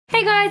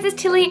Hey guys, it's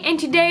Tilly and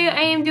today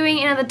I am doing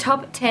another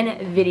top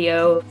 10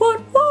 video. What?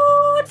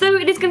 So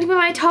it is going to be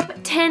my top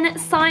 10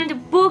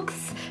 signed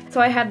books. So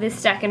I have this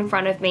stack in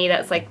front of me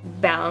that's like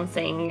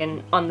balancing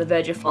and on the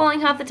verge of falling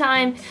half the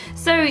time.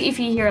 So if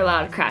you hear a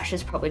loud crash,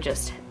 it's probably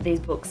just these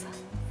books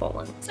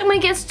fallen. So I'm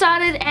going to get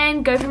started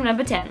and go from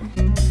number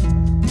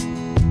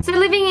 10. So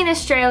living in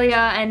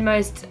Australia, and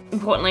most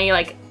importantly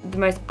like the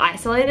most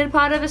isolated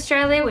part of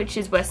Australia, which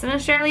is Western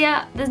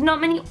Australia, there's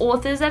not many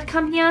authors that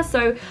come here,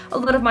 so a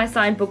lot of my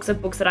signed books are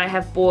books that I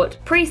have bought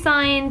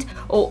pre-signed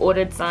or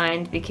ordered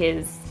signed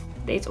because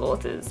these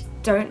authors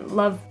don't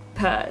love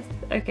Perth.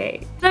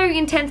 Okay. So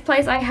in 10th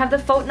place I have The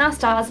Fault in Our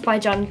Stars by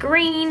John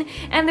Green,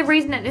 and the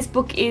reason that this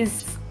book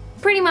is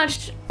pretty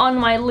much on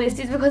my list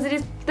is because it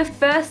is the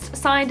first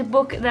signed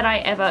book that I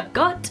ever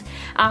got.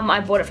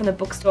 I bought it from the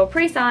bookstore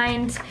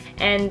pre-signed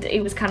and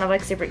it was kind of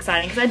like super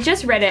exciting because I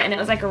just read it and it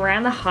was like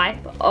around the hype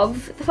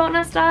of The Fault in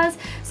Our Stars,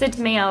 so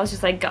to me I was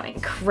just like going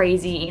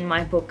crazy in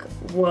my book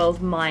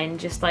world mind,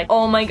 just like,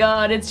 oh my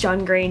god, it's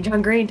John Green,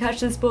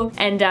 touch this book.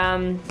 And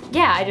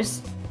yeah,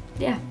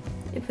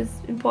 it was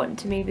important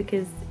to me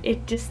because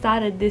it just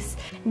started this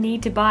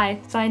need to buy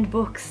signed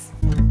books.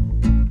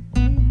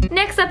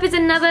 Next up is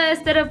another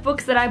set of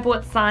books that I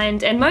bought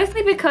signed, and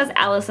mostly because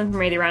Alison from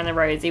Read Around the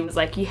Rosie was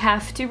like, you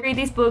have to read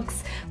these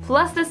books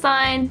plus the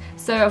sign,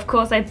 so of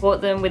course I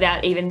bought them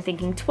without even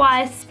thinking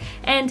twice.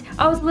 And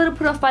I was a little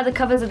put off by the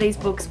covers of these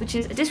books, which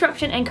is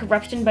Disruption and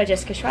Corruption by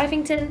Jessica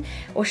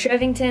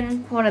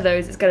Shrivington, one of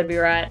those, it's gotta be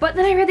right. But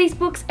then I read these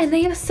books and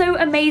they are so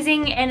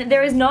amazing, and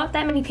there is not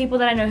that many people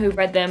that I know who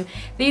read them.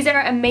 These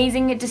are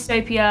amazing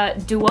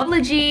dystopia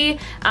duology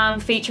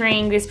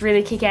featuring this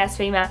really kick-ass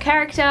female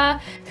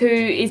character who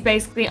is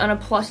basically on a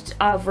plot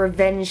of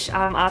revenge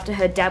after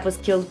her dad was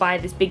killed by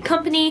this big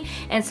company,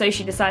 and so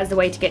she decides the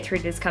way to get through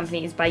to this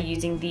company is by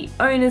using the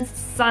owner's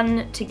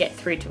son to get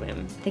through to him.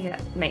 I think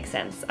that makes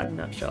sense, I'm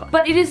not sure.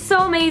 But it is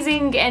so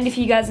amazing, and if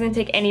you guys are going to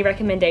take any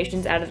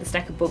recommendations out of the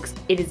stack of books,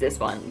 it is this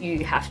one.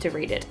 You have to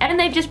read it. And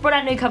they've just brought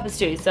out new covers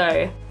too,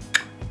 so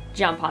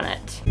jump on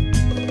it.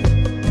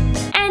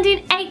 And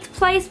in 8th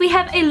place we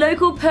have a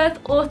local Perth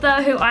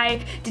author who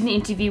I did an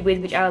interview with,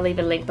 which I'll leave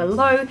a link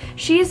below.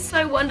 She is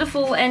so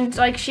wonderful, and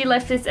like she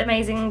left this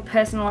amazing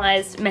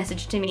personalized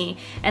message to me,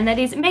 and that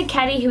is Meg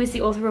Caddy, who is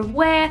the author of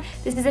Where.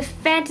 This is a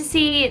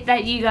fantasy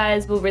that you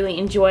guys will really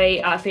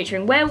enjoy,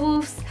 featuring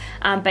werewolves.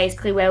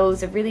 Basically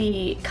werewolves are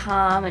really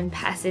calm and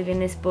passive in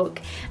this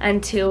book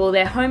until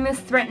their home is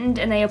threatened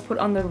and they are put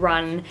on the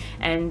run,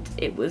 and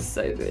it was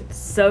so good,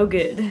 so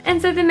good.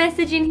 And so the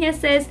message in here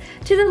says,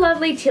 to the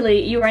lovely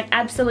Tilly, you are an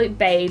absolute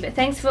babe.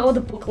 Thanks for all the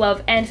book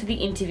love and for the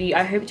interview.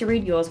 I hope to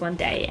read yours one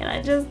day. And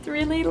I just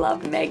really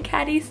love Meg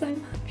Caddy so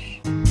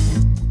much.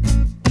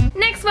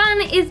 Next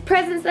one is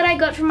presents that I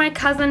got from my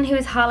cousin who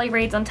is Harley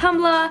Reads on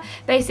Tumblr.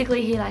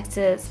 Basically he likes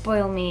to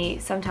spoil me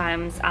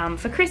sometimes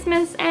for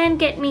Christmas and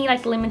get me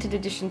like limited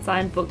edition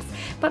signed books,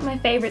 but my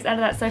favourites out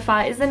of that so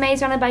far is The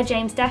Maze Runner by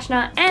James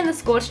Dashner and The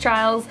Scorched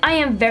Trials. I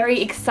am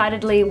very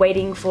excitedly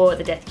waiting for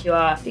The Death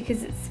Cure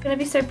because it's going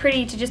to be so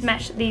pretty to just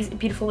match these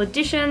beautiful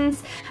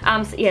editions.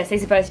 So yes,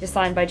 these are both just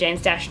signed by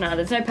James Dashner.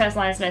 There's no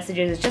personalised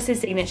messages, it's just his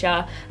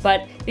signature,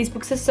 but these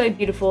books are so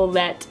beautiful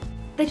that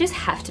they just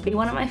have to be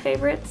one of my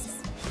favourites.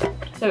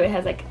 So it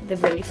has like the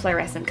really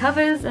fluorescent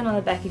covers, and on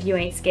the back, if you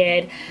ain't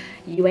scared,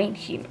 you ain't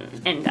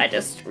human. And I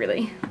just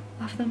really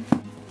love them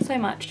so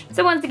much.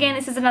 So once again,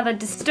 this is another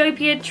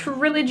dystopia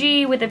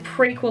trilogy with a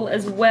prequel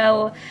as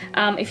well.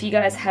 If you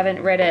guys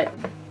haven't read it,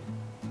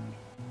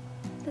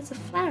 there's a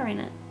flower in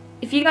it.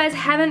 If you guys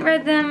haven't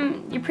read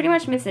them, you're pretty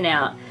much missing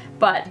out.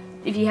 But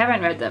if you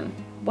haven't read them,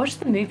 watch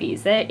the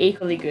movies. They're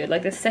equally good.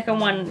 Like the second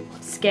one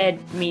scared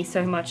me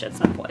so much at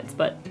some points,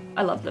 but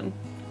I love them.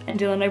 And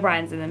Dylan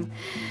O'Brien's in them.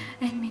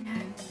 And me know,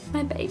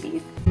 my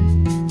babies.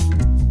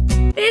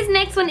 This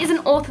next one is an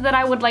author that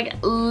I would like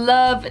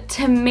love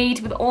to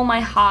meet with all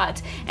my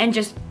heart and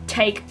just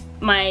take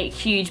my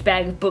huge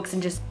bag of books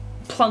and just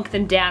plunk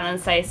them down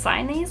and say,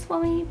 sign these for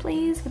me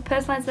please, with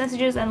personalized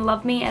messages and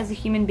love me as a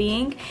human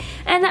being.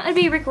 And that would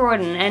be Rick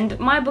Riordan, and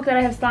my book that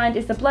I have signed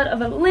is The Blood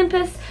of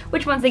Olympus,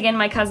 which once again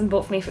my cousin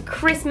bought for me for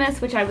Christmas,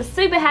 which I was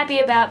super happy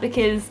about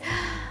because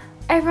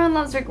everyone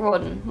loves Rick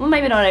Riordan. Well,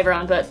 maybe not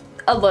everyone, but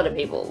a lot of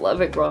people love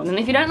Rick Riordan, and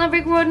if you don't love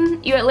Rick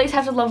Riordan, you at least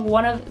have to love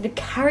one of the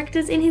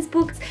characters in his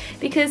books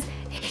because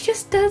he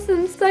just does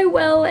them so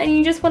well and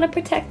you just want to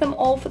protect them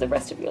all for the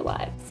rest of your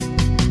lives.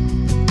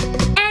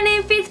 And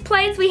in 5th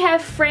place we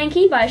have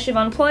Frankie by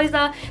Siobhan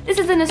Ployser. This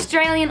is an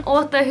Australian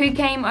author who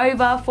came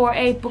over for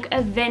a book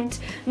event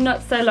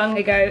not so long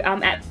ago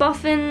at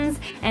Boffin's,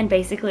 and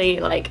basically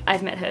like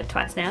I've met her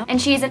twice now,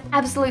 and she is an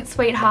absolute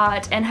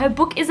sweetheart and her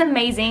book is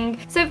amazing.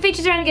 So it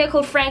features around a girl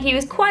called Frankie who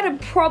is quite a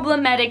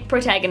problematic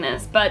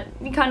protagonist, but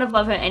you kind of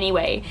love her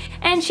anyway.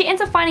 And she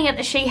ends up finding out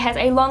that she has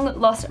a long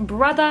lost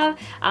brother,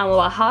 well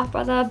a half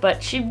brother,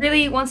 but she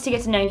really wants to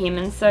get to know him,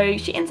 and so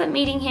she ends up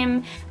meeting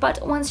him,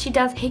 but once she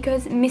does he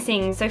goes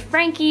missing. So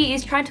Frankie Frankie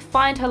is trying to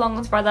find her long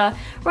lost brother,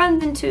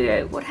 runs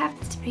into what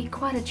happens to be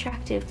quite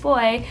attractive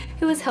boy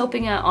who is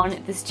helping her on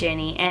this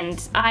journey. And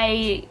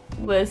I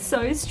was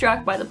so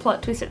struck by the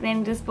plot twist at the end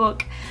of this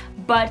book,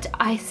 but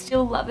I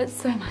still love it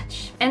so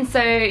much. And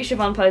so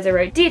Siobhan Poser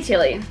wrote, "Dear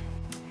Tilly,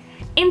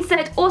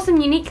 insert awesome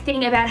unique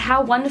thing about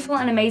how wonderful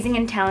and amazing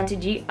and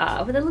talented you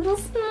are," with a little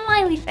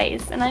smiley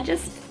face. And I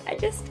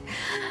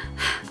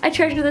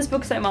treasure this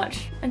book so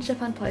much. And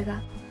Siobhan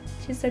Poser,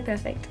 she's so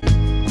perfect.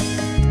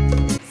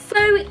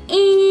 So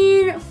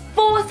in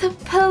fourth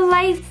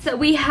place,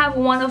 we have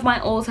one of my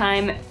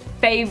all-time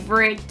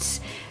favorite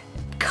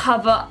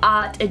cover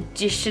art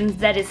editions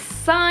that is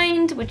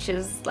signed, which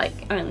is like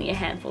only a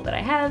handful that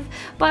I have,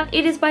 but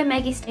it is by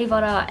Maggie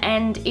Stiefvater,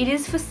 and it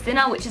is for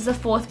Sinner, which is the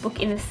fourth book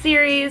in the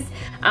series.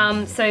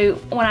 So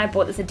when I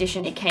bought this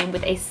edition, it came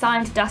with a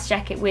signed dust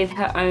jacket with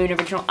her own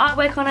original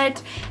artwork on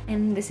it,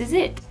 and this is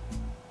it.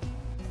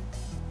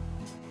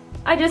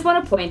 I just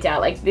want to point out,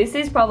 like, this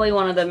is probably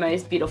one of the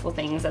most beautiful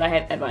things that I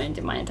have ever owned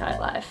in my entire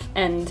life,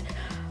 and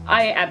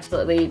I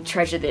absolutely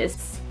treasure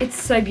this.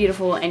 It's so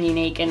beautiful and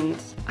unique, and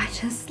I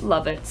just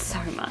love it so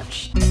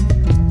much.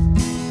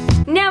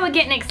 Now we're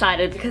getting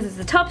excited because it's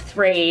the top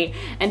 3,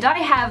 and I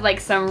have like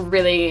some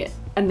really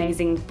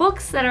amazing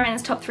books that are in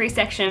this top 3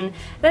 section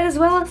that is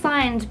well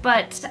signed,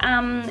 but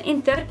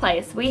in third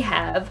place we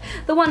have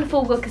the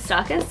wonderful Will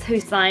Kostakis, who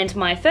signed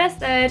my first,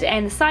 third,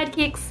 and the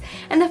sidekicks.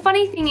 And the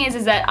funny thing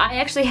is that I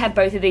actually had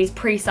both of these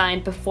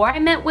pre-signed before I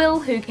met Will,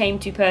 who came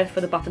to Perth for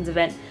the Buffins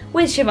event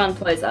with Siobhan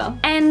Poser.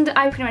 And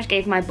I pretty much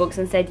gave my books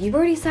and said, "You've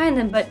already signed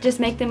them, but just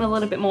make them a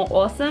little bit more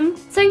awesome."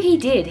 So he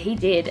did.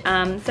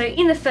 So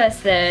in the first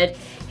third,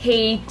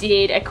 he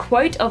did a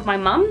quote of my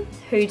mum,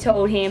 who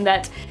told him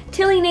that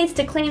Tilly needs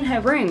to clean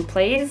her room,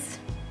 please.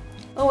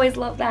 Always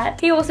love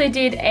that. He also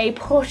did a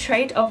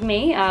portrait of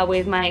me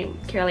with my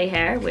curly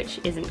hair, which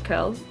isn't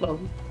curled, well,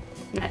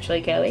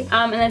 naturally curly.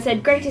 And then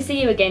said, "Great to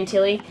see you again,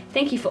 Tilly.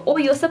 Thank you for all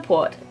your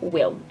support,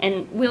 Will."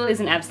 And Will is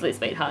an absolute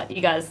sweetheart.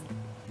 You guys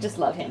just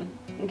love him.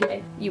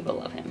 Okay, you will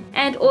love him.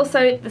 And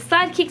also the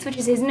sidekicks, which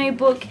is his new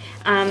book,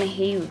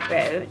 he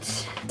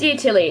wrote, "Dear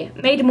Tilly,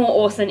 made more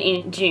awesome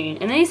in June."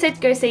 And then he said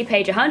to go see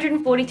page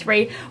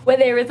 143, where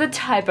there is a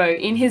typo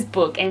in his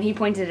book, and he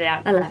pointed it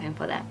out. I love him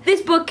for that.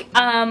 This book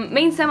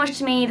means so much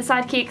to me, the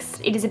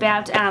sidekicks. It is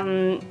about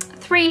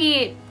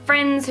 3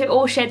 friends who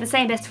all share the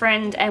same best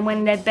friend, and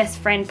when their best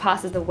friend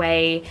passes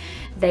away,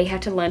 they have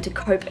to learn to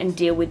cope and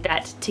deal with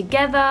that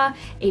together,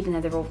 even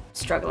though they're all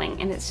struggling.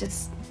 And it's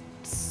just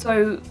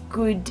so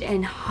good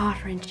and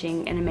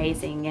heart-wrenching and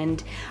amazing,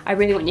 and I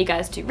really want you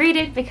guys to read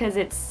it because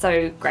it's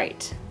so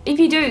great. If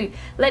you do,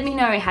 let me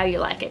know how you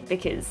like it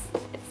because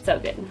it's so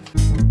good.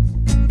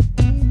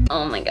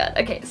 Oh my god.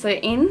 Okay, so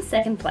in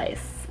second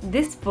place,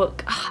 this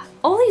book,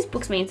 all these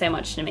books mean so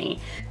much to me,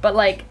 but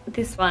like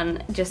this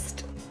one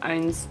just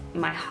owns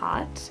my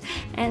heart,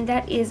 and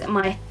that is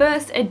my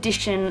first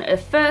edition, the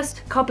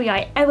first copy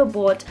I ever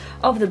bought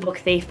of The Book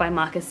Thief by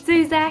Marcus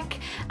Zuzak.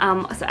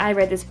 So I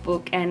read this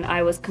book and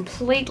I was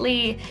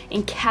completely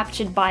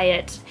encaptured by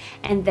it,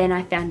 and then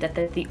I found out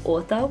that the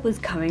author was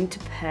coming to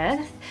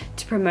Perth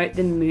to promote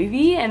the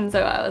movie, and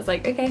so I was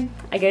like, okay,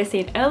 I go see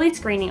an early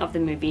screening of the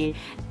movie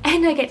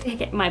and I get to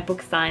get my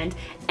book signed,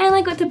 and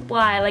I got to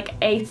buy like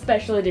a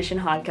special edition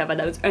hardcover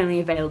that was only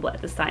available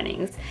at the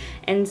signings,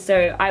 and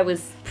so I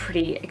was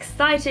pretty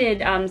excited.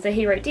 So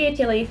he wrote, "Dear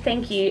Tilly,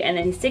 thank you," and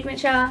then his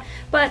signature,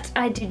 but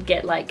I did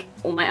get like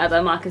all my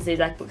other Marcus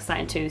Zuzak books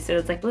signed too, so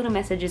there's like little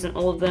messages in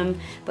all of them,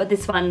 but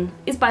this one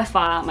is by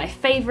far my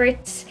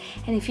favorite.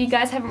 And if you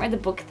guys haven't read The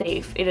Book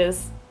Thief, it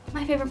is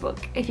my favorite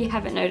book, if you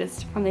haven't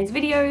noticed from these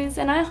videos,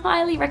 and I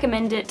highly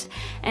recommend it.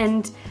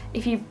 And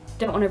if you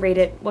don't want to read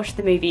it, watch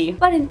the movie.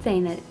 But in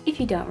saying that, if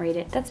you don't read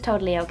it, that's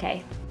totally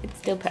okay. It's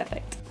still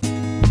perfect.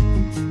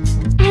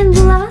 And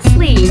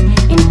lastly,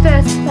 in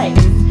first place,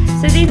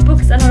 so these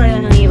books are not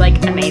only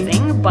like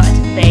amazing, but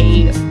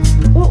they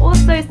were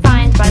also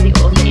signed by the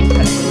author in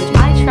person, which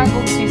I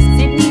travelled to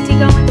Sydney to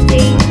go and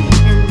see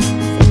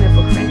my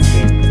book friends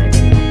too, because I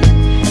really like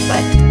them.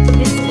 But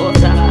this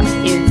author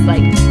is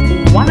like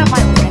one of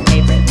my all-time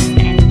favourites,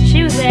 and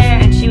she was there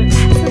and she was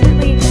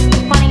absolutely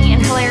funny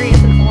and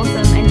hilarious and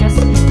awesome, and just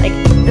like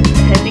the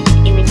perfect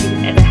image you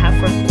could ever have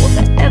for an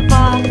author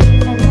ever.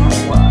 And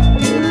that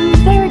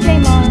was Sarah J.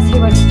 Maas, who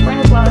wrote the Throne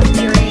of Glass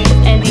series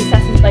and the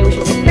Assassin's Play, which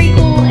is a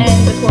prequel,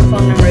 and the Court of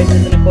Thorn and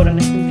Roses and A Court of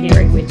Mist and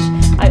Fury, which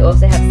I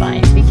also have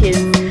signed because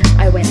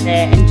I went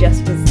there and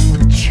just was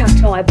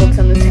chucked all my books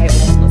on the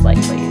table and was like,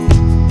 please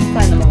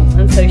sign them all.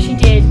 And so she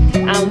did.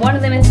 One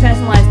of them is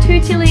personalised to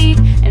Tilly,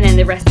 and then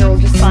the rest are all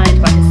just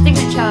signed by her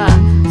signature.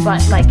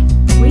 But like,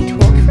 we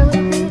talked for a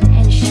little bit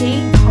and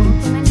she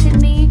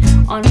complimented me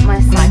on my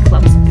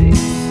Cyclops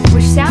boots,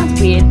 which sounds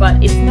weird,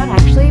 but it's not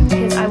actually,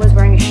 because I was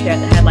wearing a shirt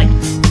that had like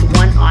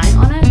one eye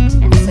on it,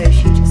 and so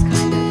she just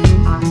kind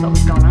of asked what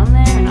was going on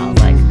there, and I was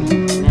like,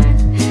 no,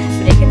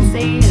 but you can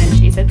see, and then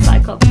she said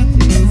Cyclops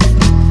boots.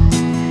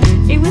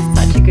 It was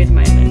such a good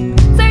moment.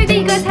 So there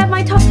you guys have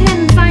my top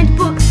 10 signed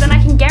books, and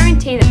I can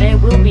guarantee that there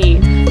will be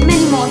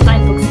many more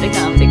signed books to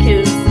come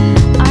because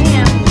I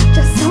am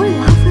just so in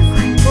love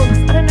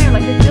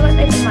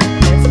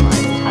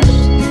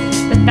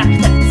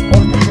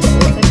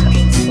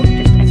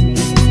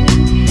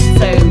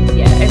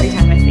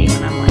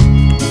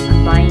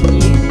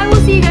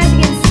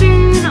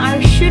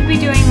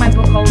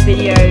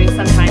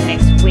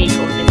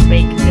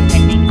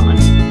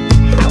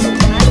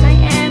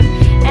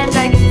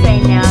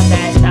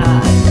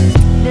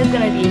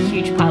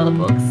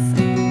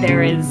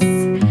there is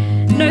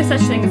no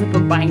such thing as a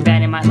book buying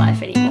ban in my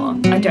life anymore.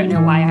 I don't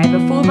know why I ever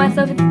fooled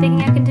myself into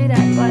thinking I can do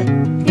that, but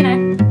you know,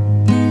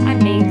 I'm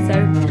me, so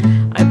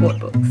I bought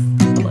books,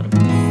 a lot of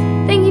books.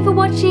 Thank you for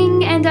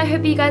watching, and I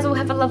hope you guys all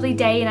have a lovely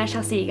day, and I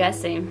shall see you guys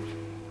soon.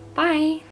 Bye!